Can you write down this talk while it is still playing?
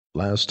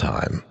Last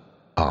time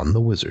on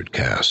the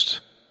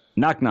WizardCast.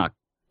 Knock, knock.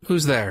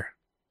 Who's there?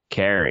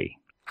 Carrie.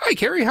 Hi,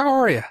 Carrie. How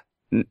are you?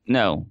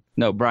 No,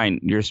 Brian,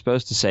 you're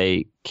supposed to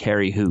say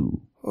Carrie who?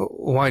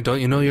 Why,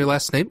 don't you know your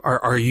last name?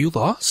 Are you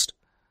lost?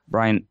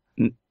 Brian,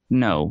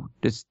 no.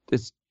 It's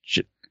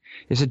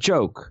a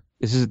joke.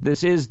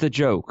 This is the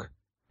joke.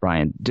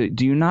 Brian,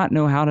 do you not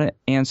know how to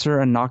answer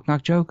a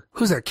knock-knock joke?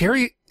 Who's that?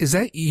 Carrie, is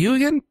that you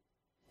again?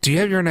 Do you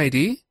have your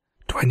ID?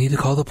 Do I need to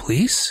call the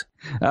police?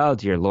 Oh,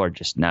 dear Lord,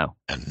 just no.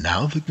 And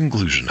now the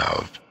conclusion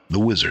of the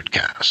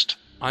WizardCast.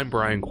 I'm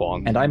Brian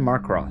Kwong. And I'm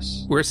Mark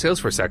Ross. We're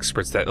Salesforce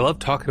experts that love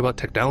talking about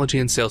technology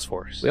and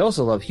Salesforce. We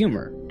also love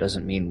humor.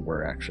 Doesn't mean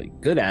we're actually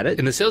good at it.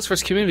 In the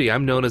Salesforce community,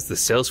 I'm known as the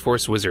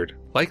Salesforce Wizard,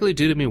 likely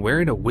due to me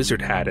wearing a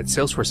wizard hat at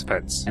Salesforce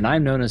events. And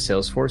I'm known as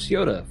Salesforce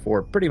Yoda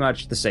for pretty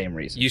much the same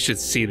reason. You should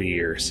see the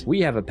ears.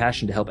 We have a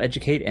passion to help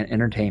educate and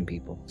entertain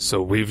people.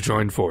 So we've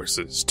joined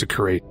forces to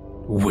create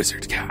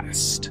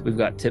WizardCast. We've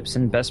got tips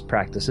and best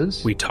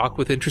practices. We talk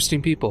with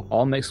interesting people.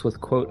 All mixed with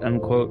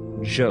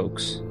quote-unquote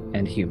jokes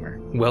and humor.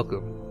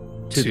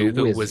 Welcome to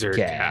the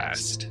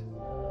WizardCast.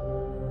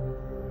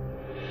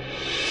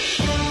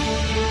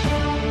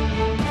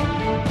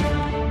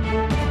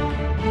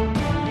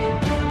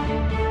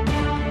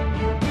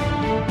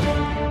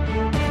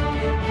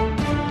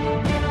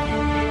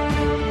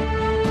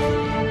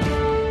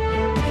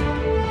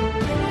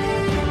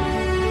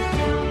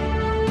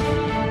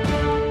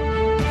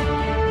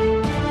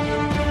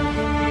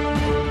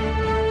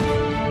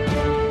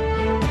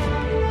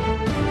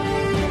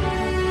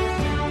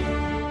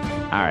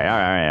 All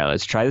right.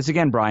 Let's try this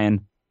again,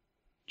 Brian.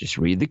 Just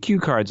read the cue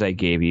cards I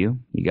gave you.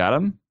 You got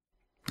them?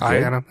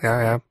 I got him.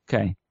 Yeah.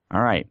 Okay.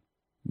 All right.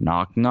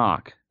 Knock,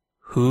 knock.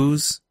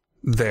 Who's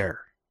there?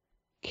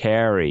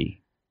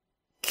 Carrie.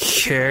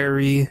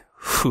 Carrie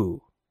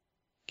who?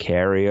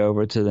 Carry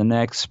over to the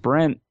next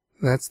sprint.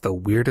 That's the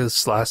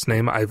weirdest last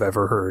name I've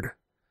ever heard.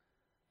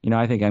 You know,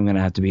 I think I'm going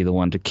to have to be the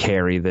one to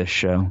carry this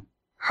show.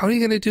 How are you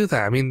going to do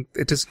that? I mean,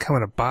 it doesn't come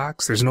in a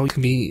box. There's no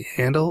convenient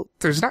handle.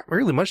 There's not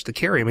really much to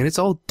carry. I mean, it's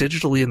all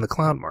digitally in the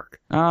cloud,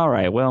 Mark. All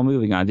right. Well,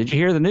 moving on. Did you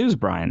hear the news,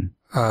 Brian?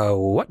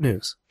 What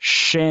news?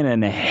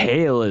 Shannon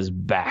Hale is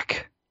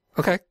back.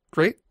 Okay,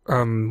 great.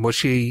 Was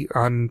she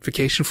on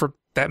vacation for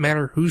that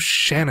matter? Who's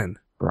Shannon?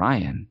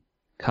 Brian,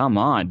 come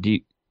on. Do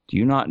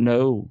you not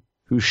know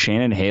who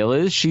Shannon Hale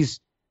is? She's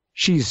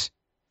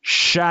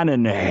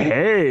Shannon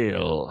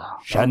Hale.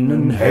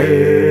 Shannon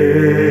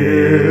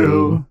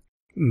Hale.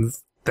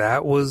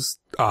 That was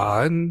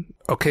odd.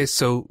 Okay,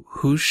 so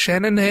who's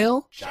Shannon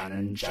Hale?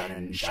 Shannon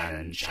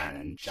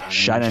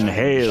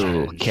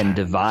Hale can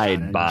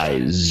divide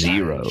by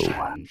 0.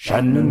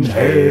 Shannon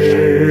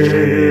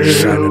Hale.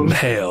 Shannon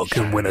Hale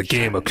can win a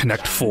game of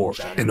Connect 4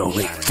 in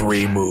only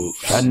 3 moves.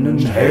 Shannon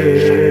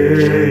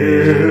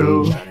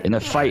Hale. In a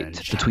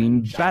fight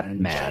between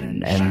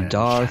Batman and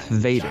Darth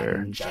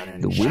Vader,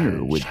 the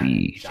winner would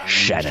be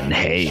Shannon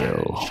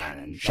Hale.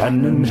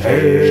 Shannon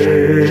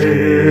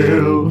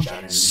Hale.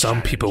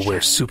 Some people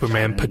wear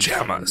Superman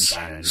pajamas.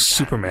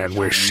 Superman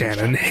wears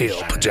Shannon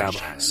Hale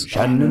pajamas.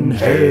 Shannon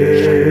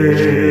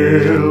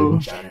Hale.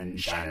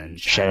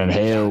 Shannon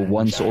Hale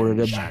once ordered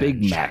a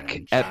Big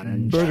Mac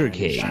at Burger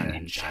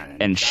King,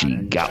 and she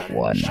got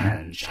one.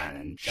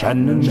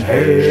 Shannon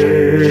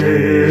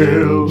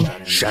Hale.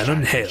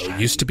 Shannon Hale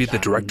used to be the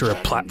director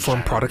of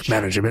platform product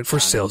management for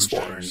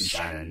Salesforce.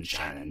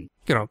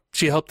 You know,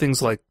 she helped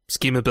things like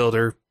Schema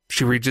Builder.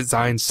 She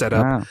redesigned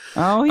setup.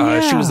 Oh, yeah.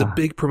 She was a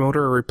big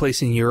promoter of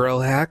replacing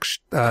URL hacks.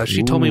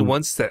 She told me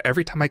once that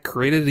every time I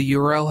created a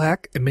URL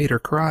hack, it made her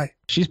cry.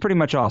 She's pretty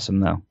much awesome,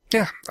 though.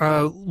 Yeah.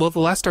 Well,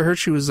 the last I heard,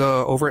 she was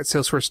over at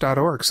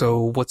Salesforce.org.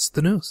 So what's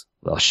the news?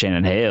 Well,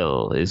 Shannon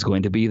Hale is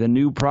going to be the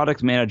new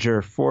product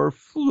manager for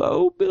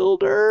Flow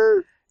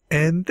Builder.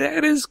 And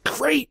that is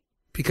great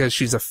because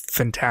she's a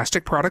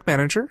fantastic product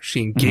manager.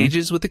 She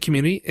engages with the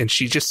community and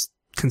she just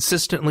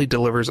consistently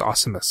delivers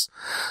awesomeness.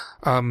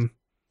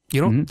 You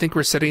don't think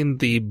we're setting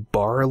the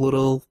bar a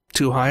little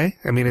too high?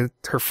 I mean,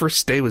 her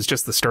first day was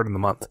just the start of the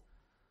month.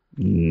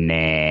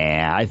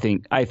 Nah, I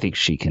think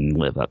she can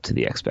live up to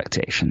the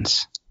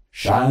expectations.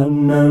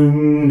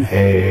 Shannon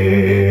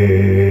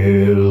Hale.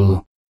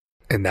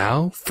 And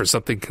now for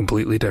something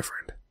completely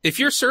different. If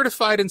you're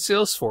certified in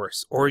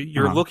Salesforce or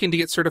you're looking to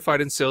get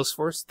certified in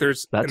Salesforce,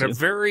 there's a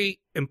very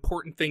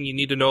important thing you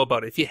need to know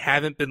about it if you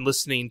haven't been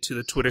listening to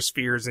the Twitter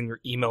spheres and your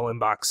email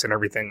inbox and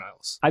everything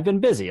else. I've been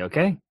busy,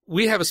 okay?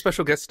 We have a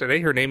special guest today.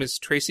 Her name is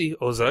Tracie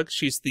Ozug.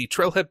 She's the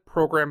Trailhead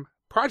Program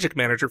project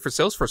manager for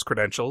Salesforce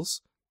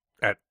Credentials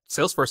at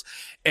Salesforce.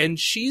 And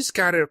she's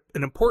got an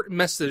important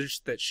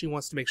message that she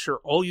wants to make sure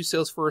all you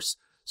Salesforce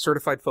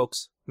certified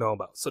folks know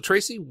about. So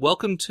Tracie,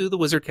 welcome to the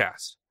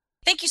WizardCast.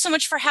 Thank you so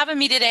much for having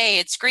me today.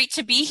 It's great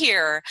to be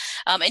here.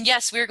 And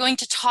yes, we're going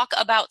to talk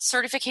about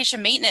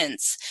certification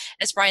maintenance.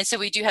 As Brian said,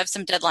 we do have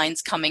some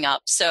deadlines coming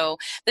up. So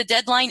the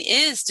deadline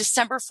is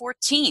December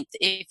 14th.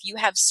 If you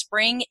have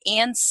spring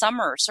and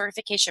summer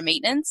certification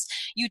maintenance,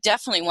 you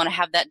definitely want to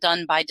have that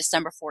done by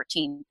December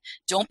 14th.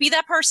 Don't be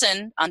that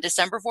person on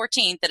December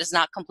 14th that has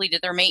not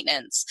completed their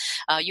maintenance.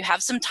 You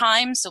have some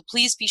time, so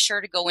please be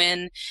sure to go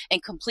in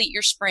and complete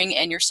your spring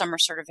and your summer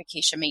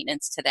certification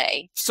maintenance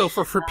today. So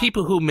for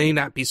people who may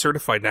not be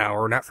certified now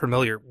or not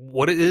familiar,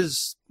 what do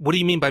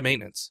you mean by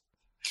maintenance?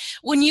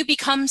 When you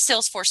become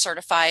Salesforce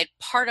certified,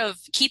 part of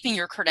keeping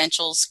your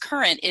credentials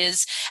current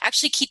is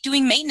actually keep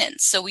doing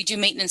maintenance. So we do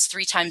maintenance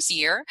 3 times a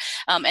year,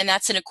 and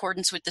that's in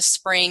accordance with the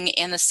spring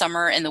and the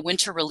summer and the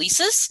winter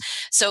releases.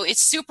 So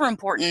it's super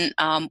important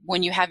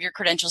when you have your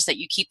credentials that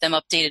you keep them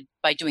updated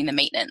by doing the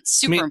maintenance.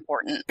 Super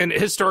important. And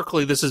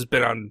historically, this has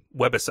been on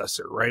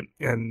Webacessor, right?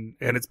 And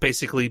it's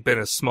basically been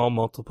a small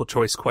multiple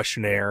choice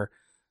questionnaire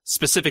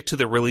specific to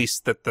the release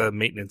that the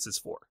maintenance is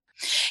for.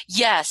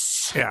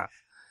 Yes. Yeah.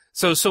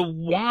 So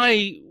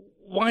why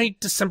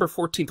December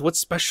 14th? What's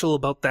special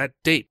about that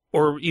date?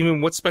 Or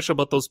even what's special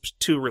about those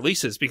 2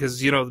 releases? Because,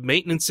 the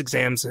maintenance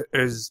exams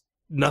is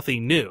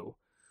nothing new.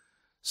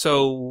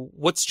 So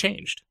what's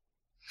changed?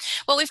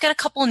 Well, we've got a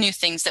couple of new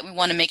things that we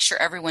want to make sure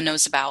everyone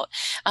knows about.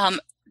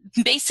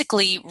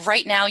 Basically,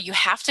 right now, you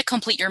have to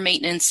complete your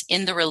maintenance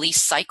in the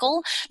release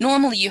cycle.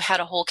 Normally, you had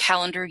a whole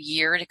calendar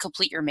year to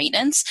complete your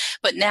maintenance,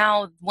 but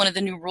now one of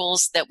the new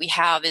rules that we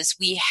have is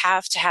we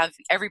have to have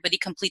everybody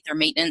complete their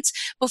maintenance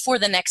before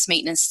the next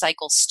maintenance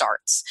cycle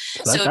starts.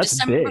 So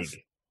that's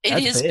big.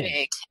 It is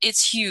big.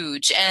 It's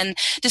huge. And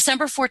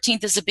December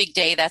 14th is a big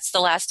day. That's the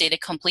last day to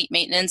complete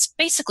maintenance,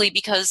 basically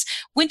because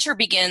winter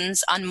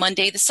begins on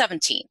Monday the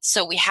 17th.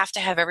 So we have to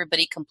have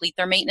everybody complete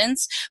their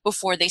maintenance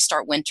before they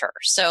start winter.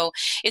 So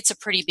it's a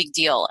pretty big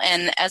deal.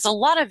 And as a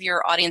lot of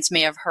your audience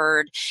may have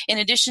heard, in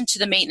addition to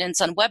the maintenance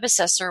on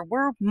Webacessor,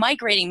 we're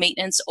migrating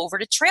maintenance over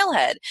to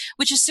Trailhead,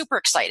 which is super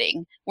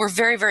exciting. We're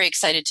very, very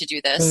excited to do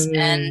this.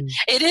 And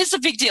it is a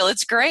big deal.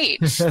 It's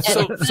great.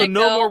 So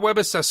no more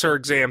Webacessor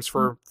exams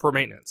for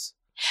maintenance.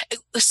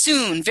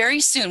 Soon, very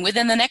soon,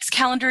 within the next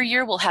calendar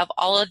year, we'll have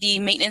all of the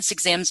maintenance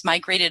exams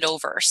migrated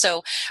over.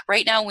 So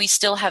right now we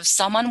still have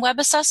some on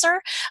Webacessor,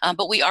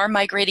 but we are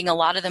migrating a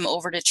lot of them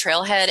over to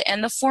Trailhead,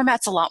 and the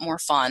format's a lot more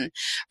fun.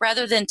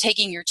 Rather than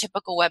taking your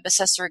typical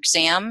Webacessor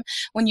exam,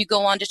 when you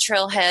go on to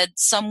Trailhead,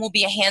 some will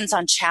be a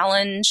hands-on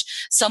challenge,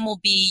 some will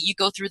be you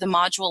go through the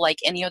module like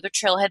any other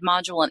Trailhead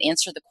module and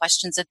answer the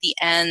questions at the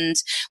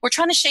end. We're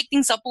trying to shake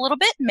things up a little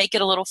bit, make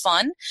it a little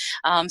fun.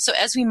 So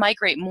as we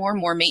migrate more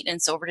and more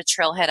maintenance over to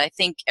Trailhead, I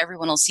think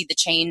everyone will see the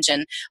change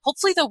and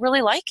hopefully they'll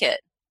really like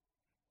it.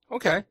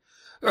 Okay.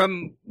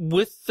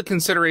 With the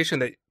consideration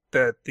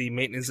that the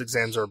maintenance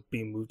exams are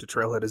being moved to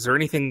Trailhead, is there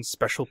anything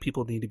special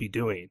people need to be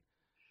doing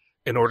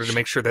in order to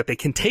make sure that they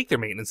can take their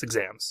maintenance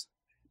exams?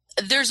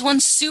 There's one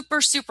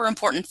super, super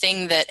important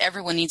thing that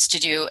everyone needs to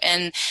do.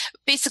 And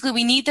basically,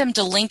 we need them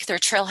to link their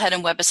Trailhead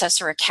and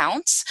Webacessor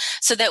accounts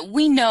so that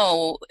we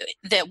know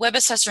that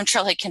Webacessor and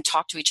Trailhead can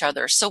talk to each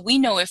other. So we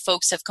know if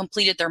folks have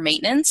completed their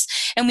maintenance,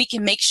 and we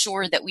can make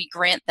sure that we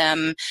grant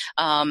them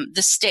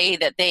the stay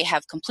that they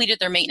have completed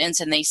their maintenance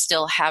and they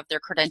still have their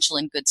credential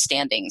in good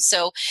standing.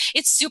 So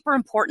it's super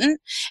important.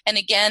 And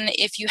again,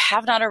 if you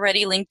have not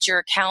already linked your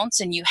accounts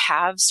and you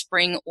have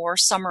spring or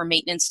summer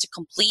maintenance to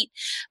complete,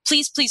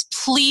 please, please,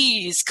 please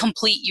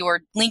complete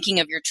your linking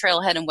of your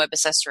Trailhead and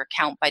Webacessor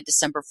account by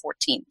December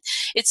 14th.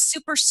 It's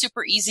super,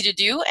 super easy to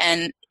do,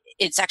 and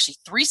it's actually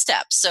 3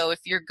 steps. So if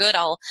you're good,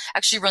 I'll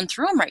actually run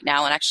through them right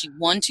now, and actually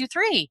 1, 2,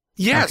 3.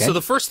 Yeah, Okay. So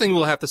the first thing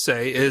we'll have to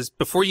say is,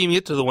 before you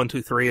get to the 1,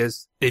 2, 3,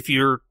 is if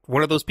you're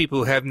one of those people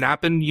who have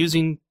not been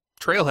using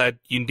Trailhead,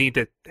 you need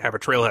to have a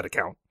Trailhead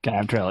account. Can I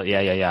have Trailhead?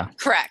 Yeah.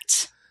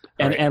 Correct.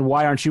 And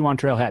why aren't you on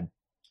Trailhead?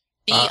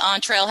 Be on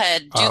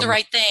Trailhead. Do the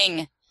right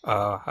thing.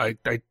 I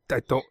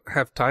don't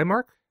have time,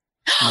 Mark?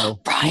 No,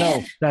 Brian.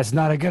 no, that's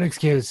not a good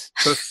excuse.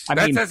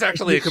 That's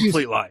actually a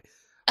complete lie.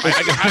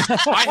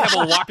 I have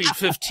a whopping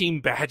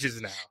 15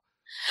 badges now.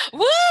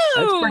 Woo!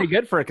 That's pretty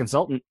good for a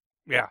consultant.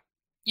 Yeah.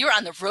 You're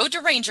on the road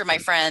to Ranger, my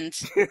friend.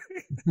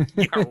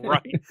 Yeah,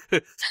 right.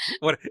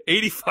 What,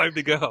 85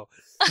 to go.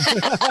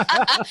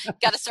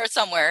 Got to start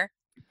somewhere.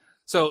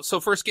 So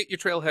first get your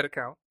Trailhead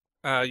account.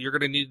 You're going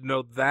to need to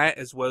know that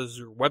as well as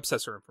your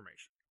Webacessor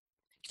information.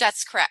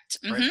 That's correct.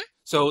 Right?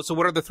 So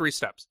what are the 3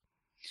 steps?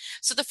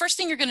 So the first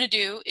thing you're going to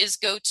do is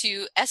go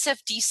to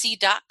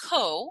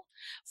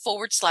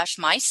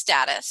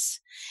sfdc.co/mystatus,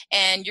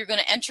 and you're going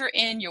to enter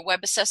in your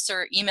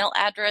Webacessor email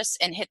address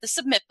and hit the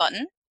submit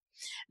button.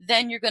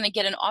 Then you're going to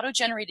get an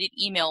auto-generated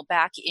email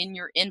back in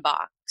your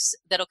inbox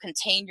that'll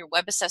contain your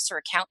Webacessor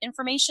account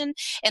information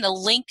and a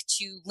link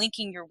to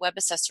linking your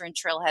Webacessor and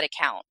Trailhead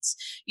accounts.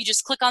 You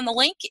just click on the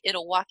link,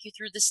 it'll walk you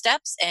through the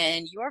steps,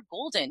 and you are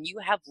golden. You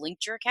have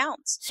linked your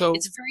accounts. So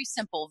it's very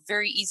simple,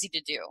 very easy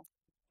to do.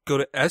 Go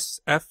to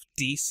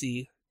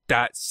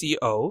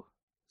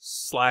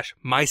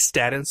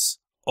sfdc.co/mystatus,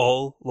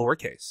 all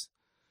lowercase.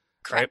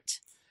 Correct.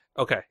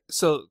 Right? Okay.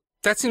 So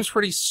that seems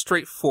pretty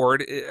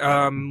straightforward.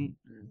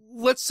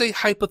 Let's say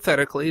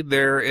hypothetically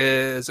there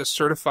is a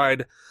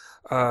certified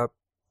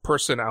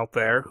person out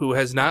there who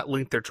has not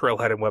linked their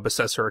Trailhead and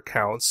Webacessor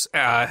accounts,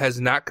 has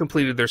not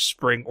completed their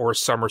spring or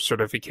summer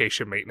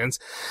certification maintenance,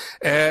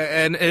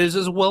 and is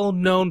a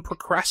well-known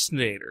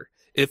procrastinator.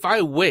 If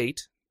I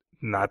wait,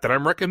 not that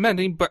I'm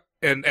recommending, but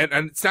and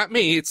it's not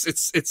me,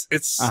 it's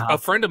a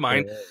friend of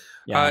mine.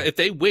 Yeah. If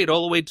they wait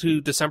all the way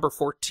to December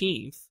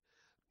 14th,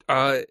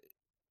 are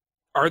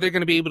they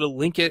going to be able to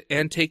link it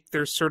and take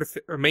their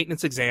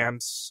maintenance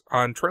exams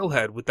on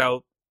Trailhead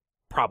without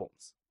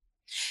problems?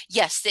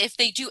 Yes, if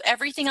they do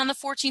everything on the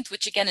 14th,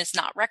 which again is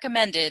not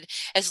recommended,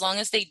 as long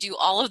as they do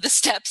all of the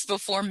steps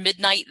before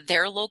midnight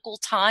their local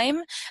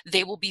time,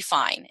 they will be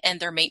fine and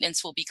their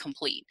maintenance will be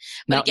complete.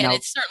 But again,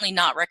 it's certainly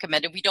not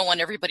recommended. We don't want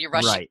everybody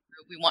rushing through.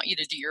 We want you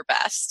to do your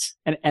best.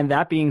 And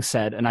that being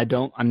said, and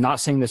I'm not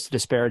saying this to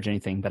disparage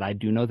anything, but I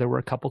do know there were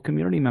a couple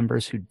community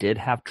members who did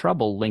have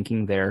trouble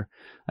linking their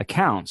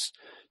accounts.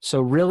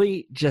 So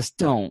really just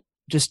don't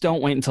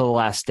wait until the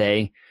last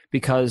day,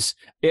 because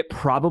it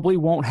probably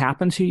won't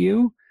happen to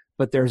you,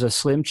 but there's a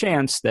slim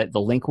chance that the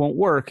link won't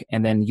work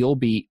and then you'll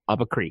be up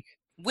a creek.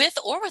 With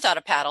or without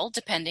a paddle,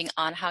 depending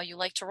on how you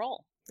like to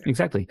roll.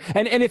 Exactly.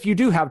 And if you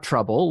do have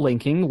trouble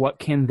linking, what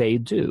can they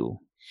do?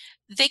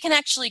 They can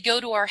actually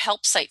go to our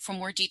help site for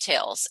more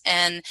details.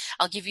 And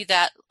I'll give you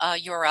that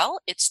URL.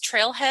 It's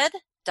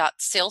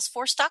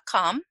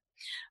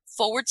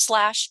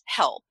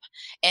trailhead.salesforce.com/help.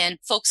 And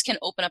folks can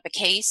open up a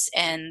case,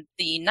 and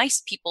the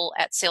nice people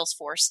at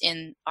Salesforce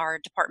in our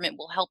department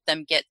will help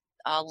them get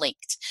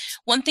linked.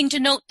 One thing to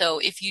note, though,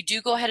 if you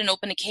do go ahead and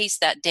open a case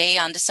that day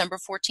on December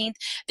 14th,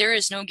 there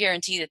is no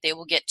guarantee that they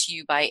will get to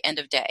you by end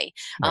of day.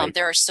 Right.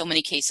 There are so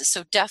many cases.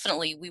 So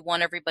definitely we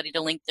want everybody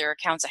to link their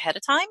accounts ahead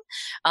of time,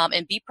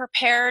 and be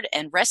prepared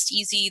and rest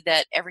easy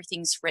that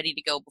everything's ready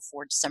to go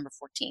before December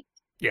 14th.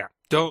 Yeah,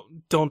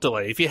 don't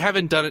delay. If you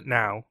haven't done it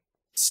now,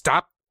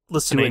 stop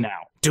listening.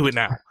 Do it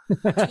now.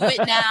 Do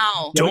it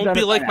now. Don't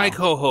be like my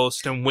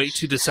co-host and wait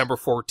to December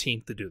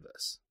 14th to do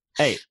this.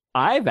 Hey,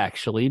 I've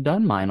actually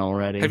done mine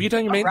already. Have you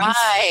done your maintenance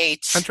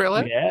on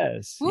Trailhead?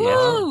 Yes.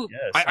 Woo!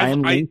 Yes. I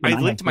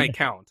linked my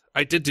account.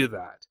 I did do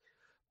that,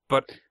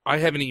 but I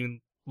haven't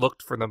even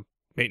looked for the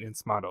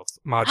maintenance modules.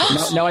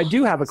 Now, I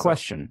do have a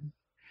question.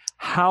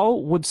 How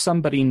would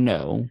somebody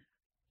know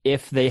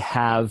if they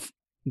have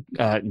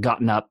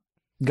gotten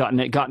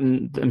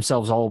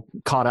themselves all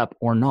caught up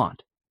or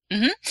not?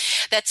 Mm-hmm.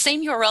 That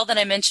same URL that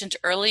I mentioned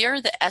earlier,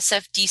 the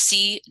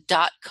sfdc.co/my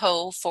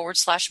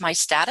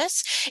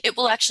status, it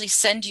will actually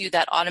send you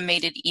that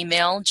automated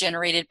email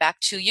generated back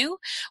to you,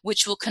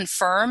 which will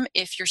confirm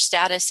if your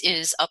status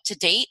is up to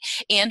date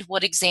and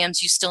what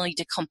exams you still need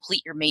to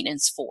complete your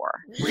maintenance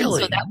for.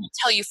 Really? So that will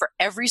tell you for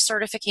every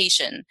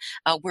certification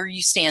where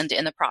you stand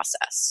in the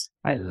process.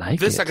 I like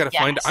this. it. I got to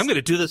find. I'm going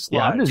to do this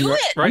live. Do it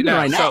right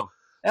now.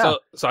 Yeah.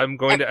 So I'm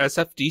going to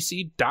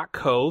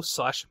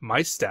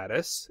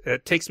sfdc.co/mystatus.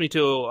 It takes me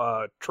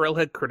to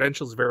Trailhead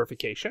Credentials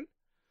Verification.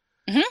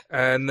 Mm-hmm.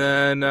 And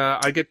then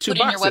I get two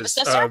Put in your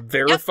boxes. Webacessor?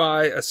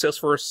 Verify a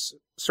Salesforce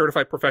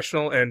certified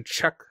professional and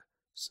check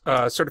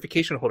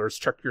certification holders.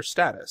 Check your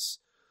status.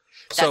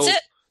 That's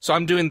it. So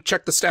I'm doing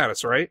check the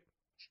status, right?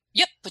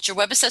 Yep. Put your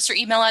Webacessor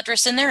email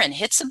address in there and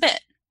hit submit.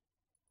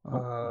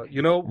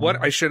 You know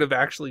what I should have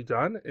actually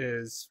done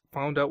is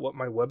found out what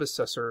my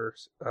Webacessor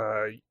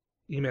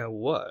email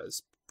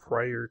was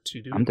prior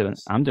to doing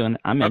this. I'm in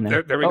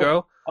there. There we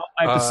go.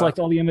 I have to select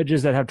all the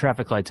images that have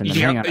traffic lights in them.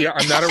 Hang on. Yeah,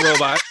 I'm not a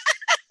robot.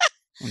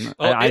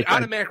 I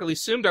automatically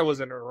assumed I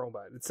wasn't a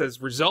robot. It says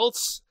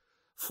results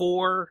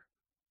for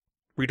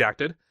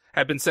redacted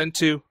have been sent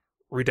to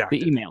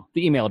redacted.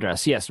 The email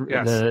address. Yes.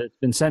 It's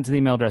been sent to the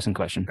email address in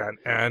question.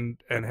 And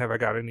have I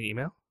got an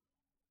email?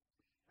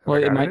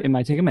 Well, it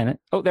might take a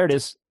minute. Oh, there it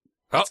is.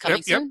 Oh,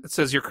 yep. It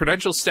says your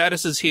credential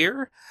status is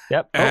here.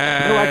 Yep. Oh, no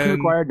action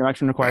required. No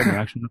action required. No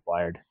action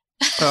required.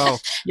 Oh,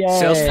 yay.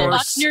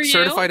 Salesforce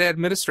Certified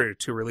Administrator,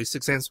 2 release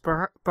exams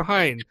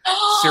behind.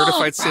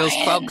 Certified Sales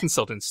Cloud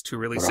Consultants, 2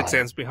 release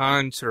exams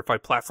behind.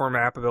 Certified Platform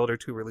App Builder,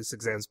 2 release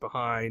exams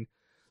behind.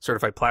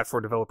 Certified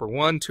Platform Developer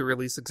 1, 2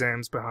 release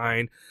exams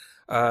behind.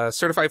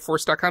 Certified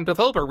Force.com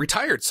Developer,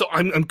 retired. So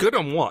I'm good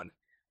on 1.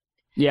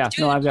 Yeah,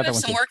 I've got that one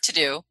some too. work to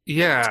do.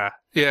 Yeah.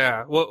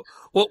 Well,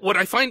 what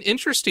I find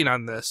interesting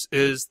on this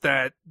is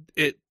that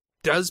it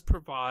does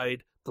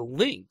provide the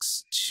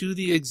links to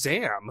the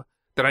exam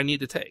that I need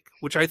to take,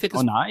 which I think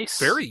is nice.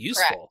 Very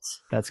useful.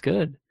 Correct. That's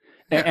good.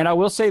 Yeah. And I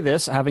will say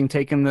this, having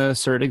taken the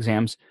cert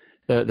exams,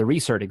 the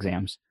recert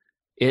exams,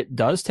 it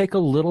does take a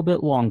little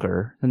bit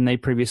longer than they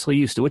previously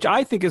used to, which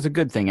I think is a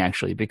good thing,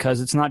 actually,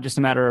 because it's not just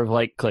a matter of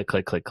like click,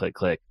 click, click, click,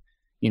 click.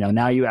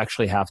 Now you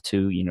actually have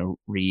to,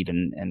 read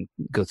and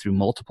go through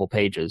multiple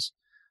pages.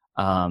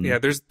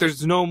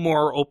 There's no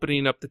more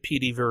opening up the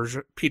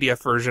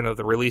PDF version of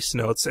the release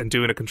notes and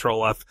doing a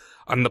Control F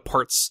on the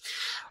parts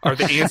or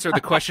the answer to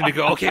the question to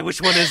go, okay, which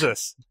one is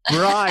this?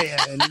 Brian,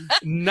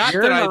 not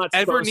that I've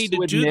ever need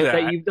to do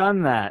that. You've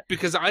done that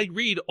because I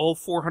read all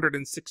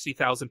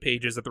 460,000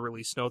 pages of the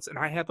release notes and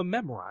I have them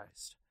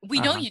memorized. We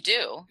know you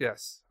do.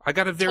 Yes. I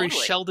got a very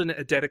Totally. Sheldon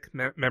eidetic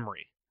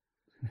memory.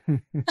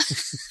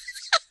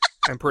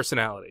 And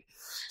personality.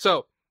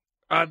 So,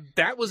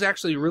 that was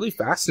actually really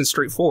fast and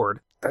straightforward.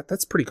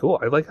 That's pretty cool.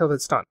 I like how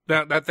that's done.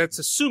 Now, that's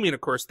assuming,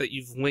 of course, that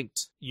you've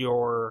linked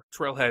your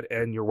Trailhead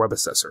and your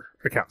Webacessor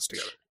accounts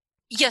together.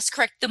 Yes,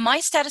 correct. The My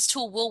Status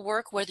tool will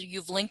work whether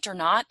you've linked or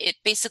not. It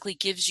basically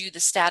gives you the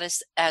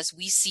status as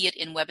we see it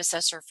in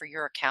Webacessor for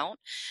your account.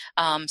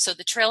 So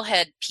the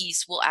Trailhead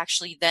piece will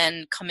actually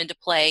then come into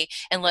play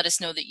and let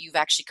us know that you've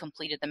actually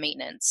completed the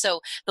maintenance.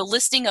 So the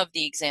listing of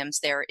the exams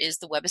there is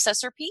the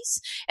Webacessor piece,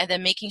 and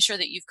then making sure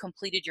that you've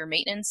completed your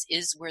maintenance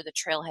is where the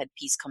Trailhead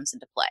piece comes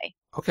into play.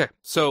 Okay,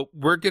 so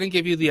we're going to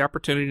give you the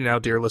opportunity now,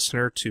 dear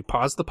listener, to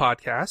pause the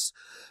podcast,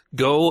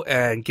 go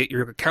and get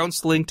your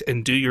accounts linked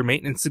and do your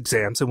maintenance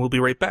exams, and we'll be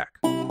right back.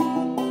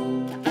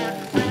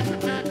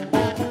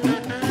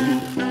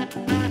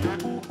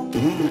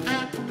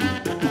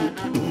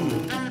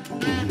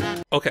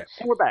 Okay.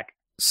 And we're back.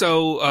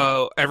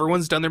 So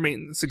everyone's done their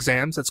maintenance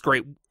exams. That's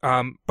great.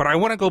 But I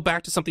want to go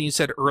back to something you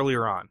said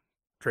earlier on,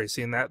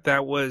 Tracie, and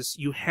that was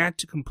you had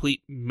to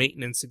complete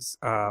maintenance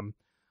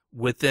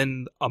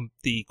within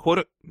the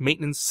quote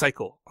maintenance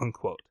cycle,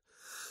 unquote.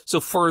 So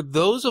for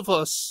those of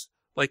us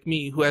like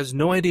me who has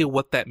no idea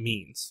what that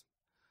means,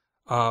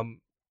 can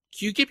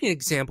you give me an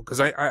example? Because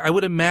I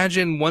would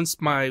imagine once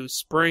my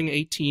spring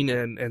 18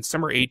 and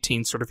summer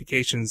 18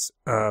 certifications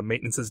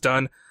maintenance is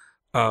done,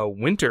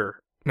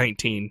 winter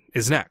 19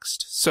 is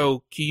next.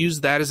 So can you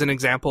use that as an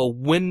example?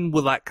 When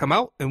will that come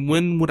out, and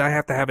when would I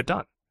have to have it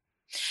done?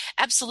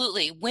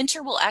 Absolutely.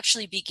 Winter will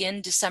actually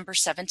begin December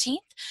 17th.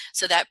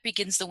 So that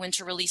begins the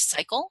winter release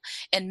cycle,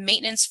 and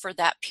maintenance for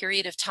that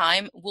period of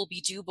time will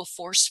be due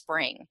before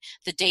spring,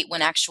 the date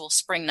when actual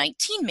spring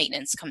 19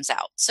 maintenance comes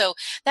out. So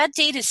that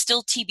date is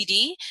still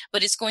TBD,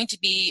 but it's going to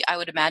be, I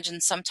would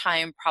imagine,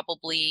 sometime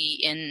probably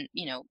in,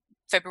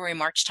 February,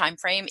 March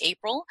timeframe,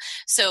 April.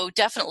 So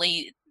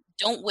definitely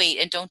don't wait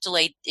and don't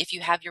delay. If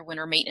you have your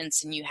winter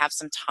maintenance and you have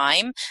some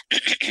time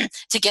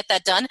to get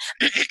that done,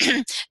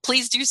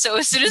 please do so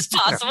as soon as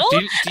possible.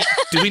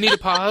 Do we need to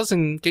pause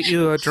and get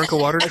you a drink of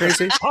water,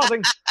 Tracie?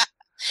 Pausing.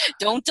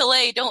 Don't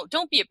delay.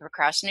 Don't be a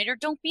procrastinator.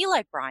 Don't be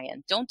like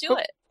Brian. Don't do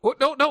it.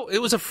 No. It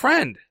was a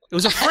friend. It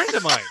was a friend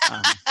of mine.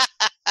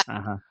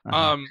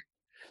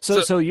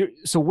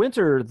 So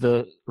winter,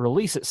 the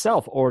release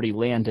itself already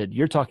landed.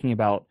 You're talking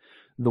about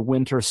the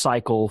winter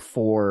cycle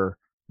for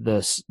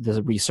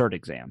the recert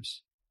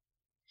exams.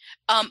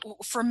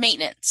 For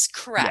maintenance,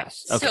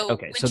 correct. Yes.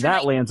 Okay. So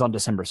that lands on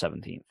December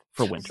 17th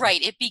for winter.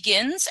 Right. It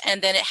begins,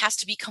 and then it has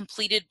to be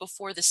completed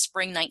before the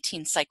spring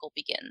 19 cycle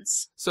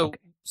begins. So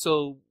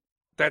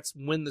that's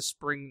when the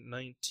spring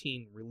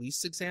 19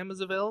 release exam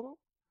is available?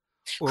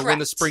 Or Correct. when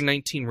the spring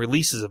 19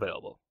 release is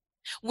available?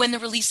 When the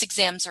release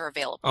exams are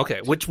available.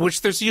 Okay,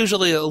 which there's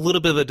usually a little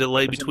bit of a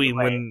delay between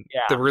when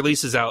the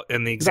release is out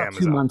and the exam about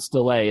is 2 out. months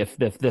delay if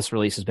this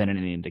release has been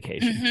any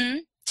indication. Mm-hmm.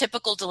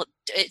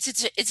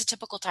 It's a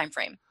typical time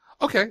frame.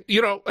 Okay,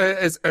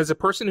 as a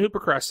person who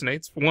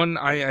procrastinates, one,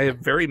 I have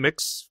very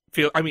mixed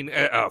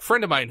a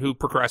friend of mine who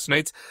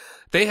procrastinates,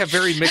 they have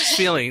very mixed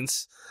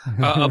feelings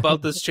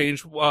about this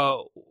change.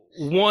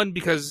 One,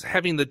 because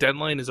having the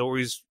deadline is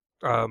always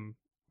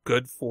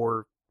good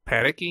for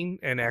panicking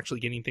and actually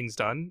getting things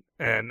done,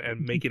 and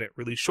making it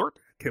really short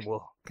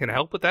can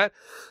help with that.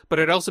 But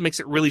it also makes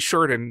it really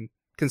short, and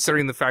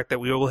considering the fact that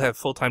we all have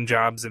full-time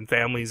jobs and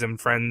families and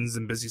friends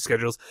and busy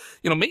schedules,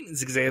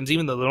 maintenance exams,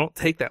 even though they don't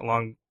take that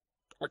long,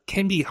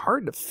 can be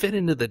hard to fit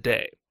into the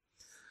day.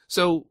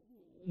 So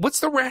what's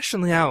the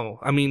rationale?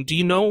 I mean, do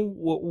you know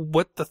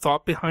what the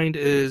thought behind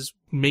is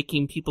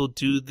making people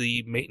do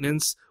the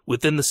maintenance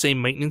within the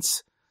same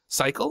maintenance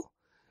cycle?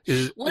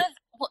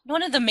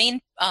 One of the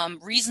main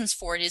reasons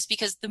for it is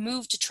because the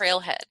move to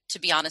Trailhead, to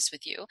be honest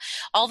with you,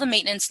 all the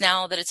maintenance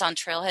now that it's on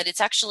Trailhead,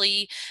 it's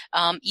actually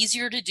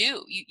easier to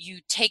do. You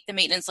take the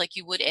maintenance like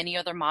you would any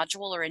other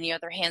module or any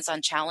other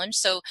hands-on challenge.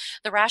 So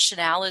the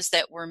rationale is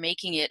that we're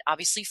making it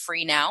obviously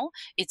free now.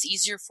 It's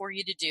easier for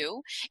you to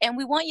do. And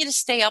we want you to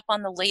stay up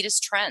on the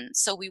latest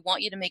trends. So we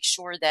want you to make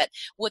sure that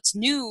what's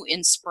new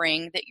in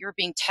spring, that you're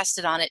being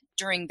tested on it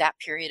during that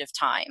period of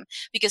time.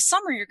 Because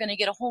summer, you're going to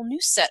get a whole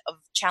new set of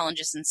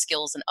challenges and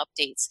skills and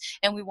updates.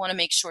 And we want to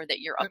make sure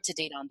that you're up to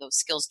date on those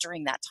skills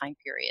during that time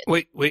period.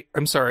 Wait,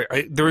 I'm sorry.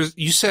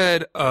 You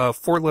said a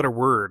 4-letter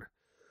word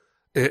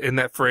in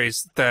that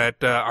phrase that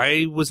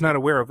I was not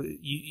aware of.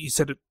 You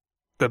said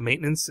the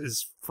maintenance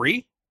is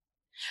free?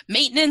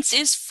 Maintenance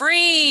is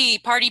free,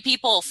 party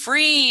people,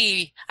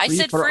 free. I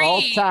said for free.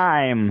 all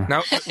time.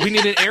 Now we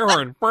need an air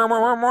horn.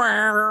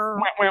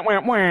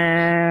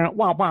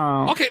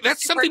 Okay,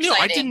 that's Super something new.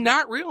 I did exciting.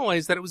 not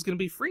realize that it was going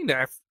to be free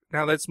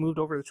now that's moved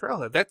over to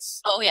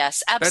Trailhead. Oh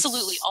yes,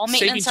 absolutely. All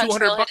saving maintenance on $200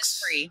 Trailhead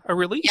is free. a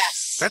release.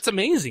 Yes. That's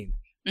amazing.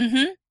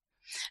 Mm-hmm.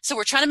 So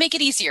we're trying to make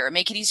it easier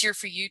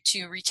for you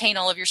to retain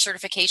all of your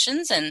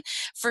certifications. And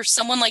for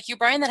someone like you,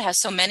 Brian, that has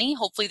so many,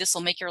 hopefully this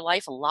will make your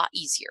life a lot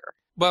easier.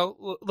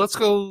 Well, let's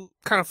go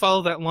kind of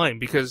follow that line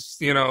because,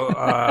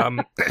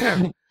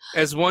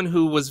 as one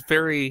who was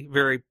very,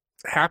 very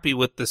happy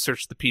with the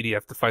search the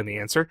PDF to find the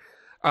answer.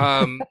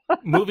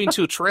 Moving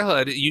to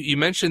Trailhead, you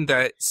mentioned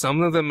that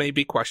some of them may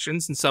be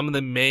questions and some of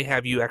them may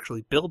have you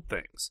actually build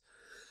things.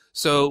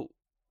 So,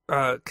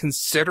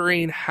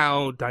 considering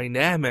how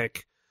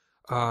dynamic,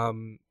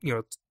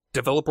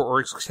 developer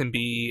orgs can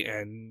be,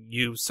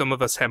 and some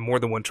of us have more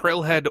than one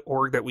Trailhead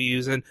org that we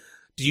use in,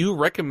 do you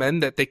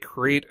recommend that they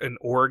create an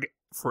org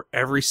for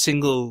every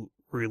single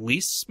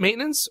release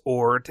maintenance,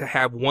 or to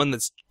have one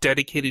that's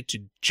dedicated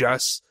to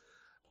just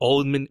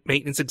all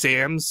maintenance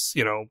exams,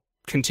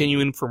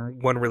 continuing from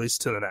one release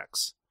to the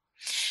next?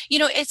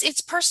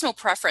 It's personal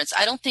preference.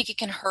 I don't think it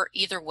can hurt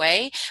either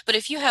way, but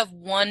if you have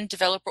one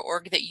developer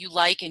org that you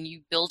like and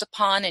you build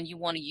upon and you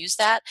want to use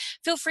that,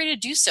 feel free to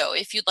do so.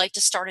 If you'd like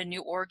to start a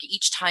new org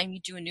each time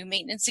you do a new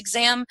maintenance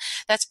exam,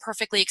 that's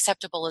perfectly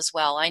acceptable as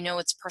well. I know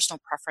it's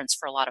personal preference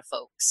for a lot of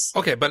folks.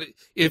 Okay, but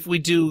if we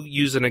do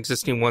use an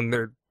existing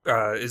one,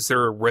 is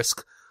there a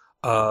risk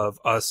of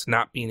us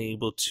not being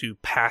able to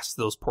pass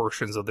those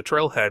portions of the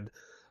Trailhead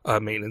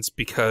maintenance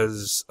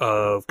because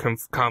of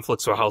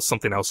conflicts or how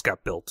something else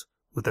got built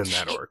within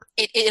that org?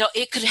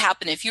 It could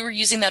happen. If you were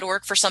using that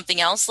org for something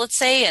else, let's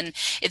say, and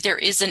if there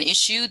is an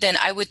issue, then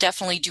I would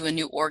definitely do a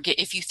new org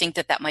if you think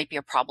that might be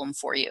a problem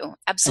for you.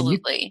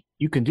 Absolutely.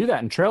 You can do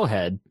that in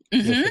Trailhead.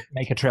 Mm-hmm.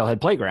 Make a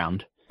Trailhead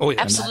playground. Oh,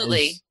 yeah.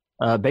 Absolutely.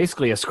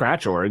 Basically a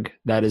scratch org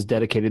that is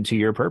dedicated to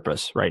your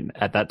purpose right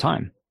at that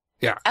time.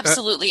 Yeah.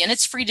 Absolutely. And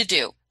it's free to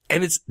do.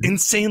 And it's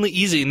insanely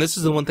easy. And this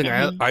is the one thing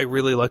I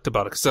really liked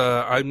about it,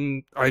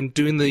 because I'm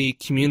doing the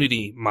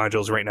community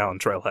modules right now in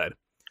Trailhead.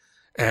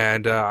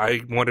 And I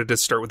wanted to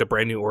start with a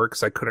brand new org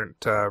because I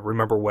couldn't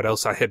remember what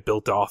else I had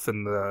built off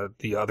in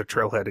the other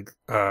Trailhead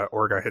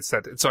org I had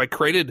set. And so I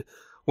created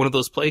one of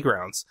those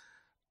playgrounds.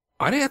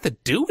 I didn't have to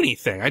do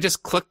anything. I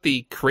just clicked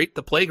the create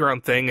the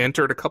playground thing,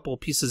 entered a couple of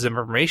pieces of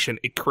information.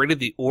 It created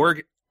the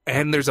org,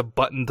 and there's a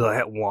button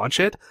to launch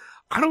it.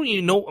 I don't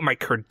even know what my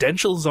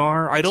credentials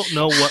are. I don't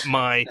know what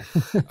my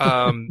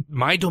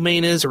my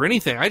domain is or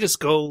anything. I just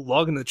go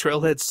log into the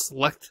Trailhead,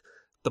 select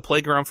the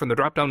playground from the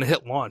drop-down, to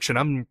hit launch, and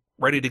I'm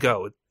ready to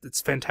go. It's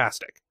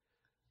fantastic.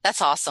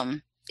 That's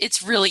awesome.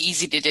 It's really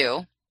easy to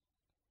do.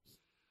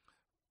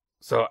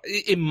 So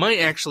it might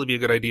actually be a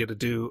good idea to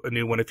do a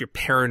new one if you're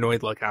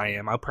paranoid like I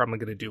am. I'm probably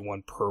going to do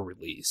one per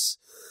release.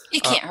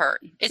 It can't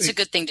hurt. It's a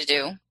good thing to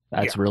do.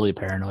 That's really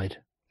paranoid.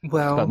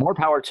 Well, but more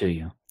power to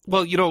you.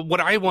 Well,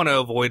 what I want to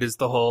avoid is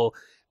the whole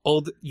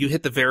you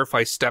hit the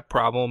verify step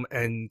problem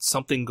and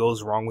something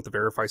goes wrong with the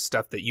verify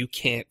step that you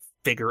can't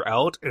figure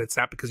out, and it's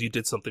not because you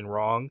did something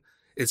wrong.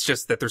 It's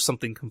just that there's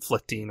something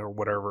conflicting or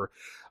whatever.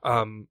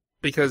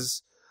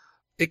 Because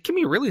it can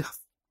be really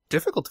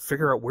difficult to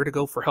figure out where to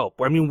go for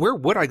help. I mean, where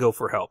would I go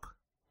for help?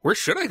 Where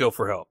should I go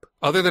for help?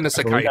 Other than a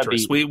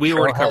psychiatrist. We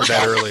already covered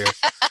that earlier.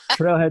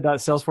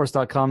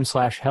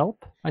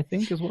 Trailhead.salesforce.com/help, I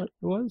think is what it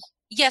was.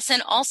 Yes,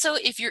 and also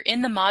if you're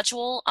in the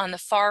module, on the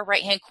far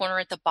right-hand corner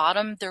at the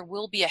bottom, there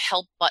will be a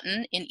help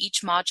button in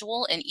each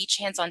module and each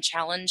hands-on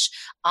challenge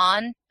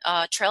on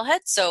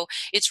Trailhead. So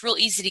it's real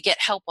easy to get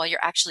help while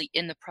you're actually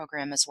in the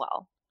program as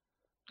well.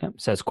 Yep,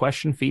 it says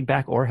question,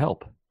 feedback, or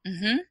help.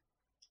 Mm-hmm.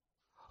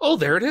 Oh,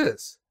 there it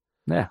is.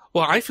 Yeah.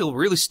 Well, I feel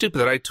really stupid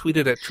that I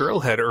tweeted at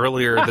Trailhead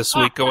earlier this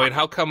week going,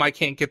 how come I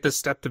can't get this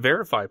step to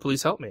verify?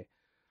 Please help me.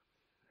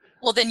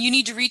 Well, then you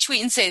need to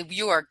retweet and say,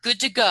 you are good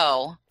to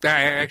go.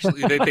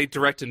 Actually, they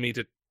directed me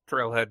to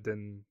Trailhead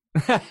and...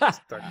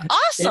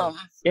 Awesome!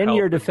 In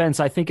your defense,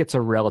 I think it's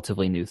a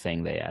relatively new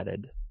thing they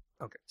added.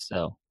 Okay.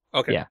 So,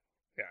 okay. Yeah.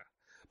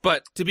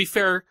 But to be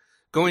fair,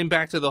 going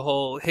back to the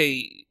whole,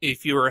 hey,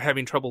 if you are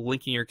having trouble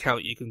linking your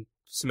account, you can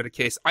submit a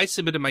case. I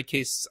submitted my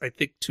case, I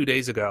think, 2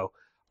 days ago.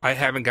 I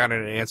haven't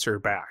gotten an answer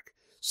back.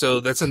 So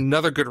that's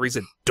another good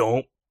reason.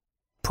 Don't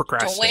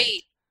procrastinate. Don't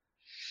wait.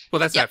 Well,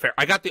 that's not fair.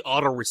 I got the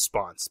auto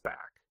response back.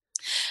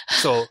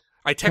 So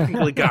I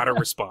technically got a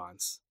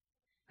response.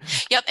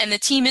 Yep, and the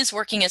team is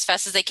working as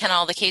fast as they can on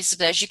all the cases,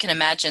 but as you can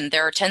imagine,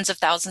 there are tens of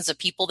thousands of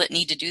people that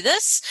need to do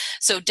this.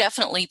 So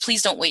definitely,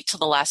 please don't wait till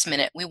the last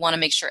minute. We want to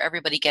make sure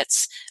everybody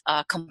gets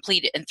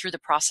completed and through the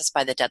process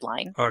by the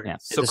deadline. Okay. Yeah.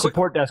 So it's a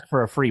support desk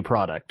for a free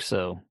product.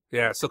 So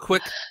so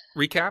quick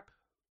recap.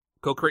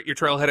 Go create your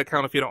Trailhead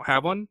account if you don't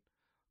have one.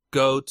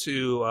 Go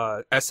to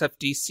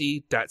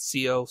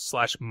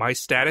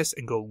sfdc.co/mystatus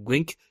and go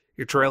link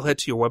your Trailhead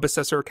to your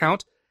Webacessor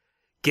account.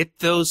 Get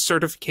those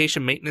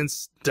certification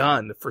maintenance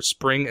done for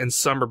spring and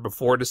summer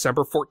before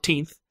December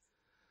 14th.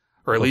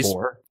 Or at least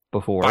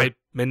by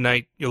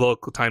midnight, your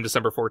local time,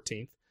 December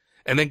 14th.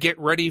 And then get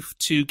ready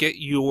to get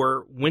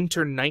your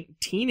winter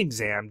 19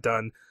 exam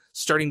done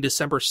starting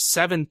December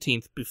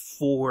 17th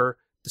before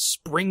the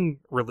spring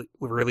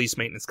release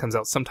maintenance comes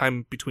out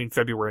sometime between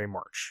February and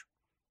March.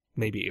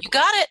 Maybe April. You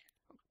got it.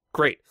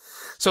 Great.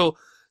 So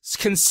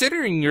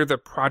considering you're the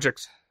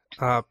project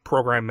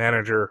program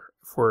manager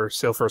for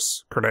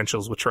Salesforce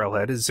Credentials with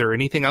Trailhead, is there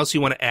anything else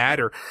you want to add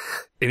or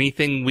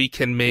anything we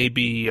can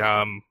maybe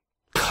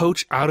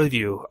coach out of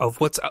you of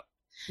what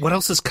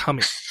else is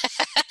coming?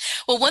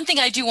 Well, one thing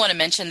I do want to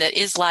mention that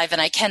is live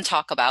and I can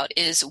talk about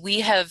is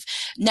we have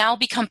now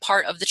become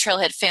part of the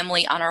Trailhead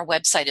family on our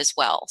website as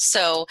well.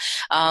 So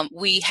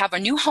we have a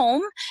new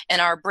home,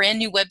 and our brand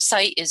new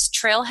website is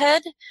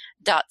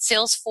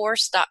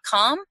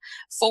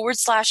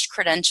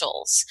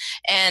trailhead.salesforce.com/credentials.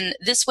 And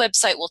this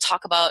website will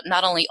talk about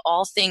not only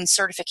all things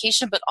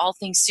certification, but all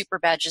things super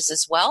badges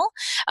as well.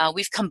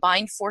 We've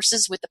combined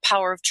forces with the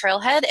power of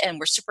Trailhead, and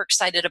we're super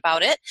excited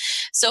about it.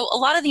 So a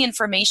lot of the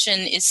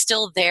information is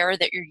still there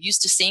that you're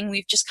used to seeing.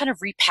 We've just kind of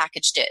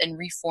repackaged it and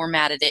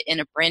reformatted it in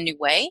a brand new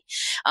way.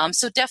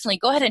 So definitely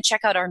go ahead and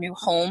check out our new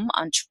home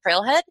on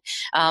Trailhead.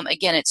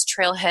 Again, it's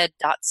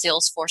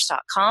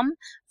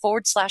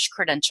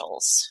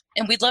trailhead.salesforce.com/credentials.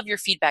 And we'd love your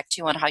feedback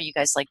too on how you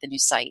guys like the new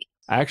site.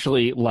 I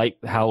actually like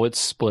how it's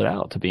split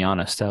out, to be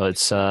honest, how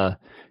it's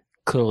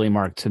clearly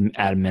marked to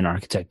admin,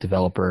 architect,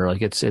 developer.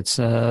 Like it's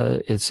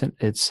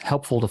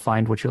helpful to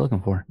find what you're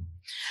looking for.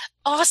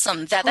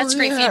 Awesome. That's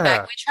great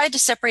feedback. We tried to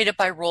separate it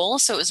by role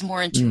so it was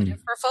more intuitive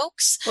for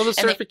folks. Well, the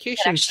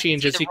certifications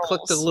change as you click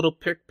the little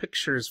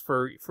pictures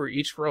for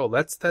each role.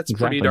 That's exactly.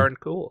 Pretty darn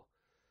cool.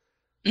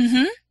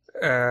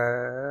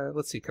 Mm-hmm.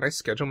 Let's see. Can I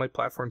schedule my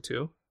platform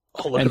too?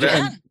 Oh, look at that.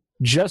 And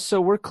just so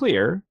we're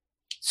clear,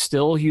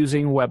 still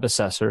using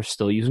Webacessor,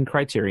 still using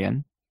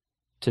Criterion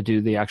to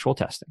do the actual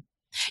testing.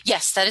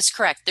 Yes, that is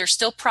correct. They're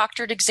still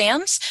proctored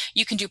exams.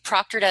 You can do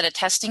proctored at a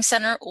testing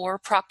center or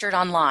proctored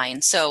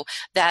online. So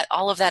that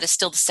all of that is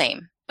still the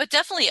same. But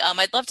definitely,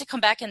 I'd love to come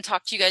back and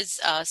talk to you guys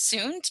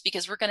soon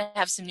because we're going to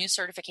have some new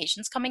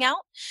certifications coming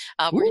out.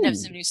 We're going to have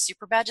some new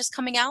super badges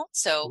coming out.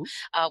 So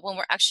when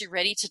we're actually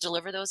ready to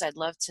deliver those, I'd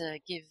love to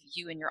give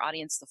you and your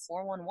audience the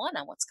 411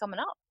 on what's coming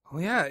up. Oh,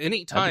 yeah,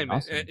 anytime.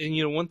 Awesome. And,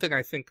 you know, one thing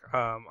I think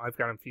I've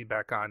gotten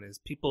feedback on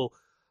is people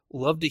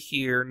love to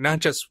hear not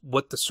just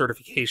what the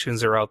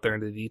certifications are out there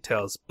in the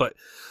details, but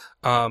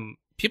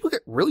people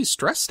get really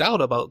stressed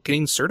out about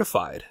getting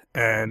certified.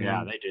 And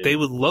they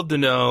would love to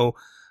know,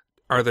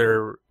 are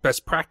there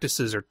best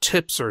practices or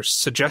tips or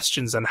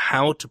suggestions on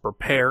how to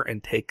prepare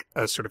and take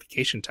a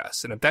certification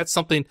test? And if that's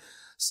something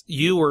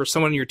you or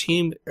someone on your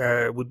team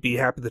would be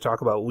happy to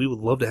talk about, we would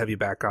love to have you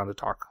back on to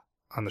talk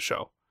on the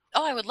show.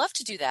 Oh, I would love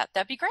to do that.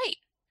 That'd be great.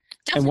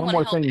 Definitely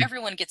want to help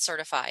everyone get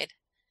certified.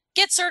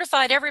 Get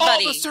certified,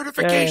 everybody. All the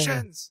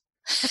certifications.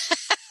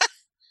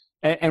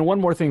 And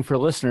one more thing for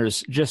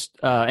listeners, just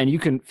and you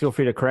can feel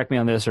free to correct me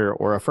on this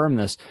or affirm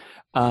this.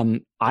 I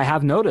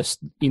have noticed,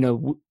 you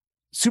know,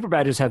 super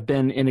badges have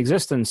been in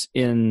existence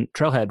in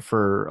Trailhead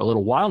for a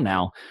little while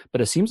now,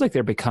 but it seems like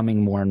they're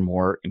becoming more and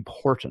more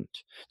important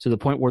to the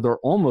point where they're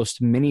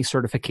almost mini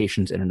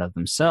certifications in and of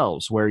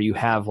themselves, where you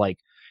have like,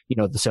 you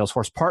know, the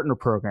Salesforce Partner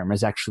Program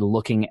is actually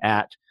looking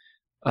at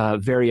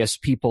various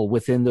people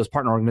within those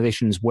partner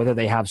organizations, whether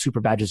they have super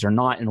badges or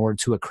not, in order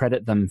to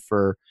accredit them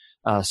for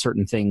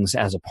certain things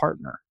as a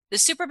partner. The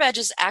super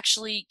badges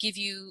actually give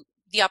you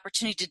the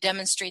opportunity to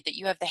demonstrate that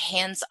you have the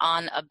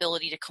hands-on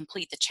ability to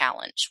complete the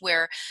challenge,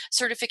 where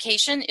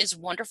certification is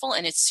wonderful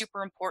and it's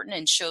super important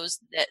and shows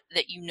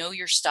that you know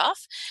your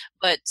stuff,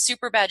 but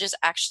super badges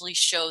actually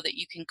show that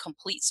you can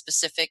complete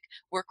specific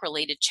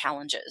work-related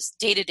challenges,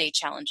 day-to-day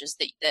challenges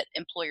that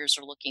employers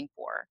are looking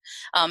for.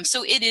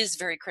 So it is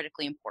very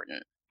critically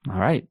important. All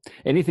right.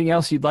 Anything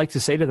else you'd like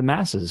to say to the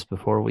masses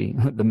before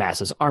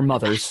our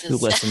mothers who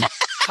listen?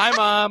 Hi,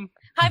 Mom.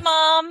 Hi,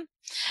 Mom.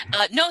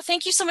 No,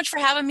 thank you so much for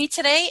having me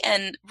today.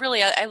 And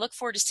really, I look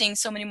forward to seeing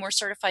so many more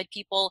certified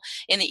people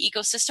in the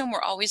ecosystem.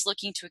 We're always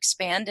looking to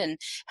expand and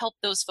help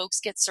those folks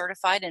get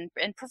certified and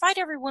provide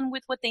everyone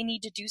with what they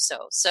need to do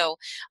so. So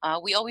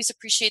we always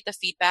appreciate the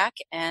feedback.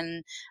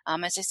 And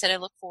as I said, I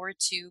look forward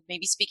to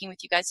maybe speaking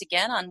with you guys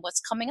again on what's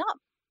coming up.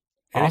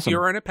 And if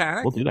you're in a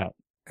panic, we'll do that.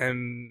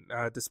 And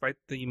despite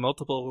the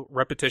multiple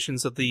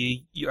repetitions of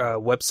the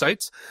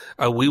websites,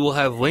 we will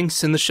have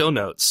links in the show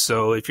notes.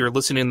 So if you're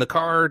listening in the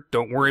car,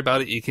 don't worry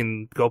about it. You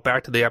can go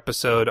back to the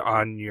episode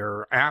on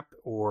your app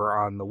or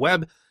on the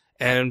web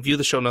and view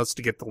the show notes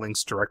to get the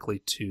links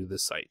directly to the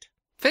site.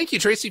 Thank you,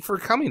 Tracie, for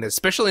coming,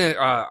 especially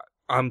on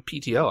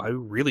PTO. I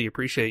really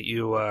appreciate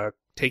you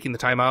taking the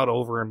time out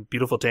over in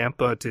beautiful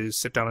Tampa to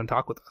sit down and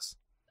talk with us.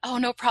 Oh,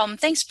 no problem.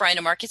 Thanks, Brian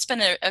and Mark. It's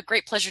been a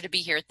great pleasure to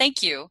be here.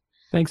 Thank you.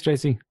 Thanks,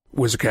 Tracie.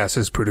 WizardCast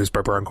is produced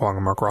by Brian Kwong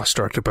and Mark Ross,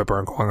 directed by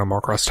Brian Kwong and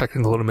Mark Ross,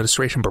 technical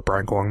administration by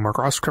Brian Kwong and Mark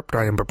Ross, script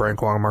writing by Brian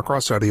Kwong and Mark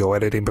Ross, audio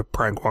editing by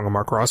Brian Kwong and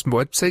Mark Ross,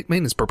 website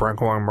maintenance by Brian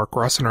Kwong and Mark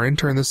Ross, and our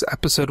intern this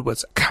episode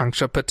was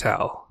Kanksha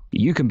Patel.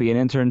 You can be an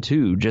intern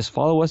too. Just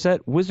follow us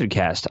at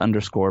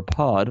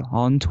WizardCast_pod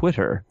on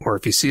Twitter. Or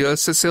if you see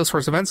us at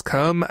Salesforce events,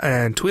 come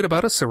and tweet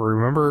about us so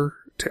remember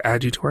to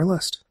add you to our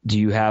list. Do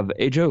you have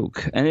a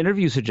joke, an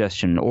interview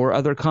suggestion, or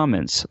other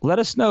comments? Let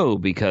us know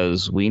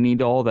because we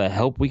need all the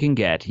help we can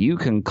get. You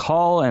can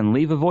call and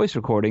leave a voice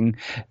recording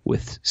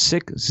with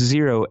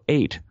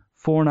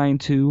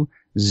 608-492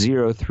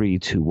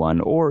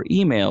 0321 or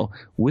email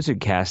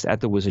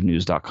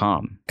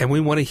wizardcast@thewizardnews.com. And we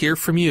want to hear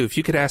from you. If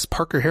you could ask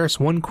Parker Harris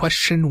one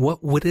question,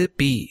 what would it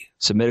be?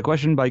 Submit a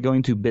question by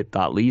going to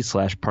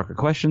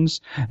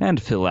bit.ly/ParkerQuestions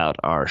and fill out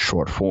our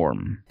short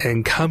form.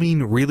 And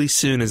coming really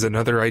soon is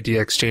another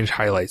idea exchange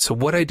highlight. So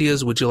what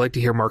ideas would you like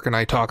to hear Mark and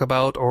I talk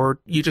about, or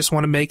you just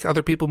want to make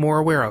other people more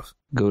aware of?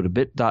 Go to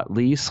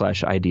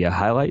bit.ly/idea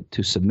highlight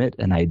to submit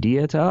an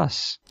idea to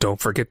us.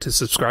 Don't forget to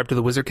subscribe to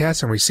the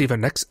WizardCast and receive a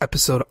next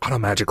episode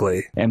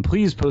automagically. And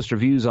please post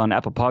reviews on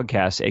Apple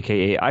Podcasts,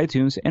 aka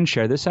iTunes, and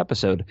share this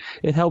episode.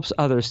 It helps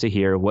others to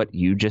hear what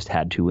you just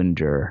had to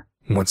endure.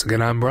 Once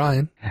again, I'm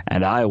Brian.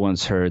 And I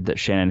once heard that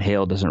Shannon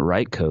Hale doesn't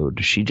write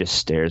code. She just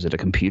stares at a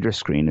computer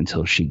screen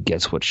until she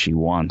gets what she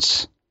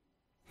wants.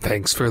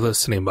 Thanks for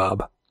listening,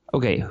 Bob.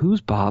 Okay,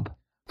 who's Bob?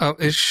 Oh,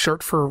 it's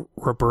short for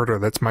Roberta.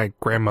 That's my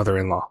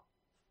grandmother-in-law.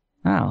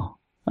 Oh,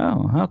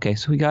 okay,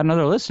 so we got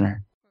another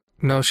listener.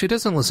 No, she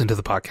doesn't listen to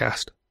the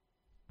podcast.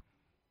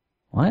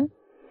 What?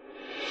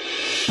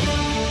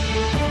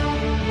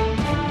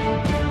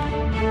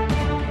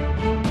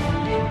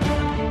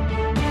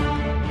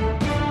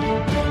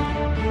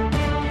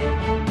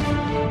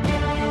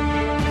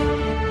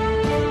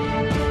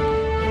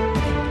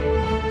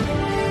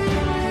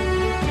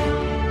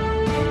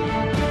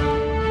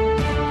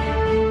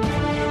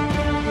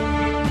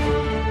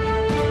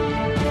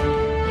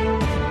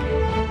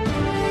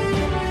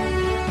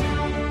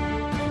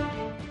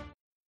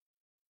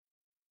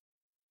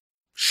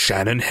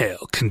 Shannon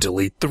Hale can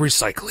delete the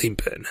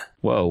recycling bin.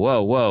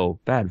 Whoa.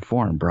 Bad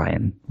form,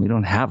 Brian. We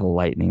don't have a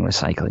lightning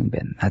recycling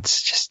bin.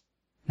 That's just...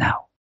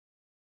 No.